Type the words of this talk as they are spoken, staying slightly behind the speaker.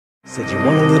Said you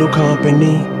want a little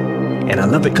company, and I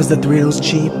love it cause the thrill's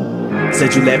cheap.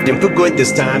 Said you left him for good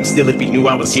this time. Still, if he knew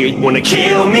I was here, he'd wanna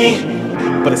kill me.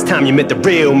 But it's time you met the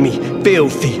real me.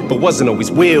 Filthy, but wasn't always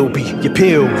will be. Your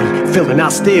pill me, feeling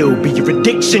I'll still be your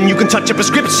addiction. You can touch a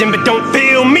prescription, but don't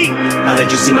feel me. I let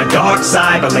you see my dark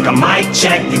side, but like a mic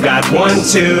check, you got 1,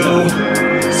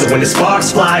 2. So when the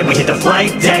sparks fly, we hit the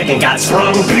flight deck and got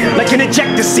sprung like an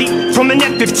ejector seat from an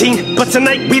F-15. But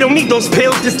tonight we don't need those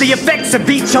pills, just the effects of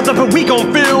each other. But we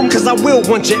gon' film, cause I will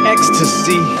want your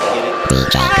ecstasy.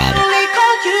 I only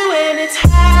call you when it's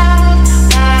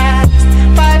half-past,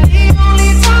 but the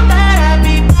only time that I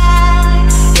be by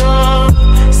your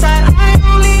side. I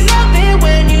only love it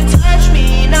when you touch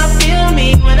me, not feel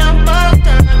me when I'm fucked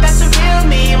up. That's a real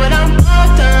me when I'm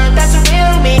fucked up. That's a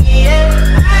real me, yeah.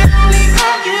 I only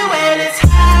call you when it's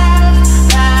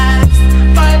half-past,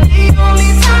 but the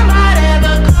only time I'd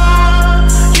ever call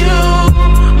you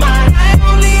mine. I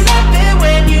only love it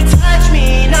when you touch me,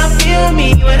 not feel me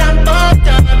when I'm fucked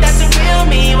up. That's a real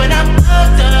me when I'm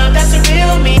fucked up. That's a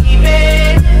real me,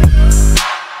 babe.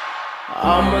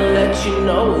 I'ma let you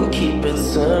know and keep it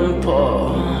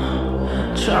simple.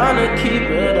 Tryna keep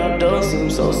it up don't seem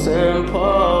so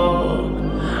simple.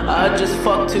 I just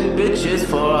fucked 2 bitches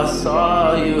before I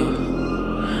saw you,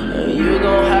 and you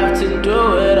gon' have to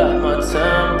do it at my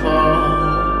tempo.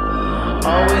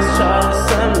 Always try to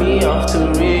send me off to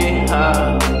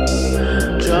rehab.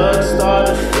 Drugs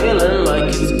started feeling like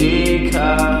it's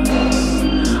decaf.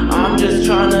 I'm just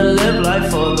tryna live life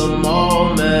for the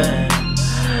moment,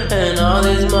 and all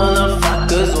these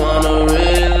motherfuckers wanna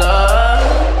realize.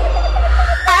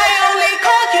 I only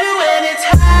call you when it's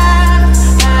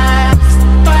half-past,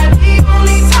 but the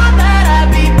only time that I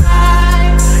be by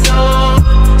your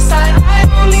side. I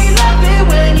only love it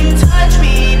when you touch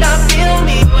me, not feel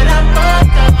me when I'm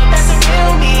fucked up. That's a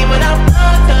real me when I'm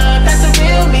fucked up. That's a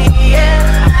real me,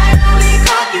 yeah. I only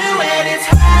call you when it's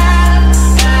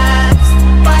half-past,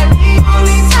 but the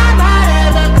only time I'd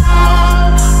ever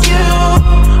call you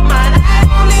mine. I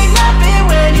only love it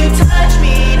when you touch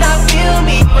me, not feel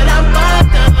me when I'm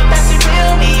fucked up. That's a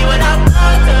real me when I'm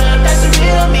fucked up. That's a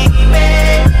real me,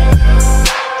 babe.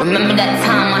 Remember that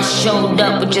time I showed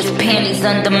up with just panties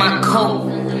under my coat?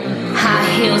 High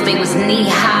heels, they was knee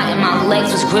high, and my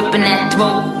legs was gripping that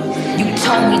throat. You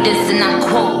told me this and I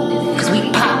quote, cause we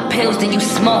popped pills then you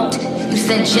smoked. You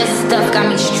said your stuff got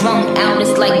me strung out,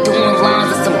 it's like doing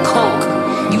lines of some coke.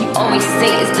 You always say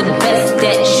it's the best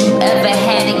that you ever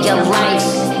had in your life,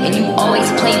 and you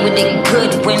always play with it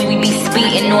good when we be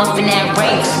speeding off in that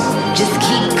race. Just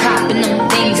keep copping them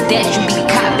things that you be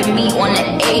copping me on the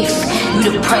 8th. You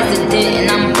the president and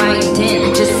I'm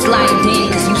Biden. Just slide in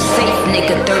cause you safe,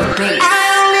 nigga, 3rd base. I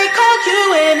only call you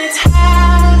when it's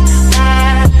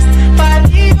half-past, but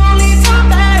the only time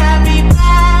that I be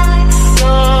by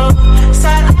your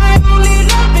side. I only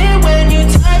love it when you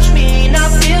touch me, not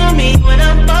feel me when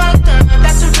I'm fucked up.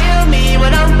 That's a real me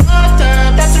when I'm fucked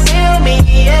up. That's a real me,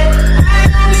 yeah. I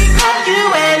only call you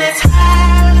when it's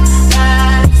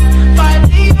half-past, but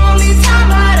the only time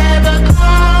I'd ever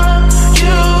call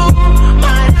you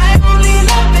mine. I only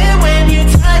love it when you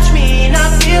touch me,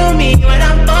 not feel me when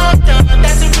I'm fucked up.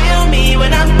 That's a real me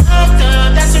when I'm fucked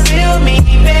up. That's a real me,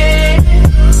 babe.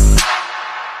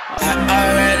 I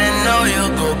already know you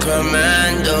go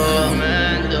commando.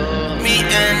 Me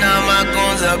and all my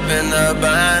goons up in the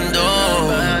bando.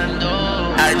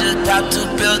 I just popped 2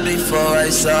 pills before I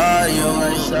saw you.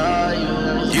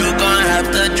 You gon' have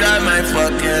to drive my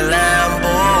fucking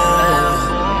Lambo.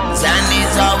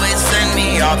 Zanny's always send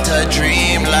me off to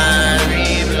Dreamland.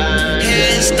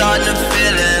 Head starting to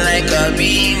feeling like a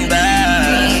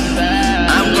beanbag.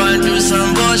 I'm going through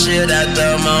some bullshit at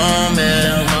the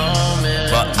moment,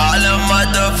 but all the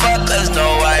motherfuckers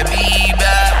know I be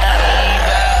back.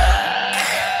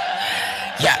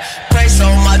 Yeah, pray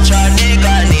so much a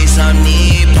nigga need some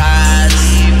knee pads.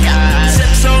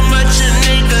 Sip so much a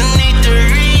nigga need to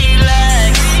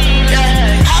relax.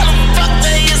 Yeah, how the fuck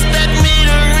they expect me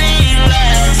to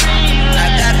relax? I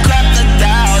got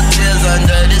crocodile tears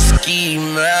under the ski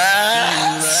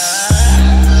mask.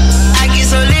 I get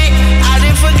so lit, I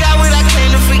didn't forget what I came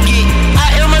to forget.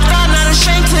 I am a thought, not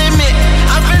ashamed to admit.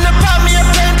 I'm finna pop me a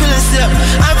pain pill and sip.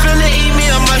 I'm finna eat me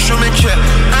a mushroom and trip.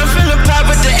 I'm finna pop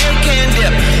with the AK and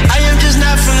dip. I am just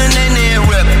not feeling that near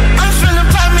whip. I'm finna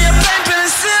pop me a pain pill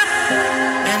and sip.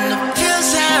 And the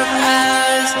pills have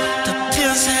eyes. The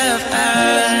pills have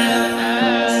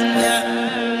eyes.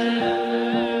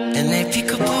 Yeah. And they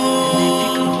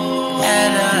peekaboo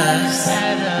at us.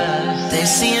 They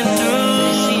seeing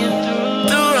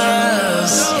through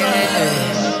us.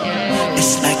 Yeah.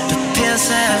 It's like the pills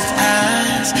have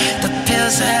eyes. The pills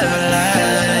else have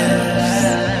lives,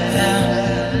 yeah.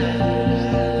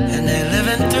 And they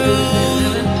living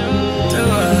through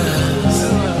us,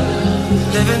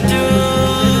 living through.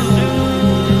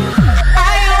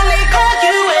 I only call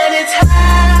you when it's half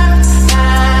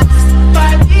past,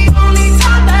 but the only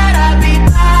time that I be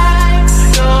by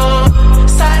your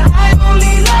side. I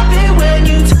only love it when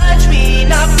you touch me,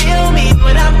 not feel me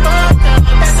when I'm fucked up.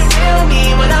 That's the real me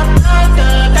when I'm fucked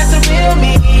up. That's the real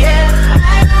me, yeah.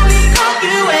 I only call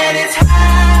you when it's half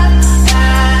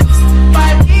past,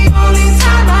 but the only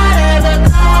time I'd ever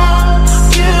call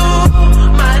you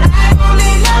mine. I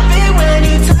only love it when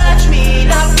you touch me,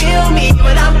 not feel me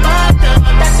when I'm fucked up.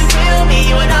 That's the real me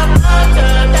when I'm fucked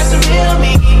up. That's the real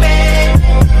me, babe.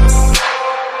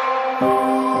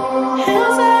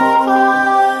 Hills have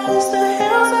eyes, the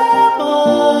hills have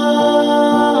eyes.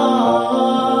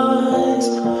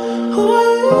 Who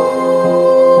are you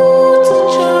to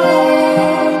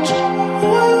judge? Who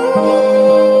are you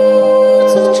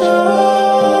to judge?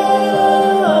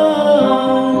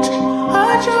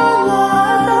 Hide your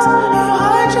lies, you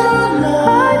hide your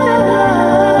lies.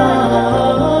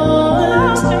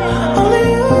 Only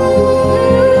you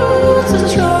to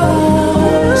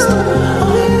trust.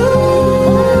 Only you.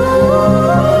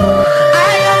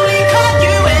 I only call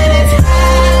you when it's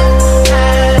half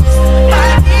past,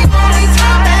 but the only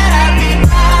time that I be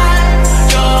by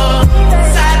your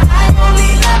side. I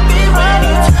only love it when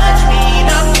you touch me,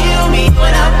 not feel me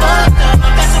when I'm fucked up.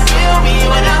 That's the real me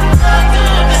when I'm fucked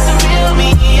up. That's the real me,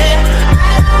 yeah.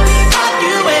 I only call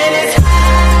you when it's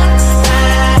half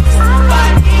past,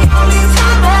 but the only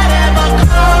time that ever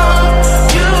call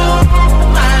you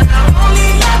mine. I only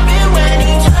love it when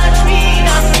you touch me,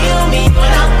 not feel me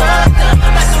when I'm fucked up.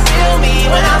 That's the real me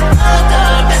when I'm fucked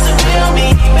up. That's the real me,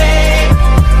 babe.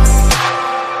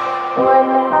 What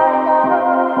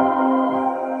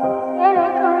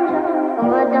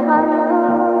the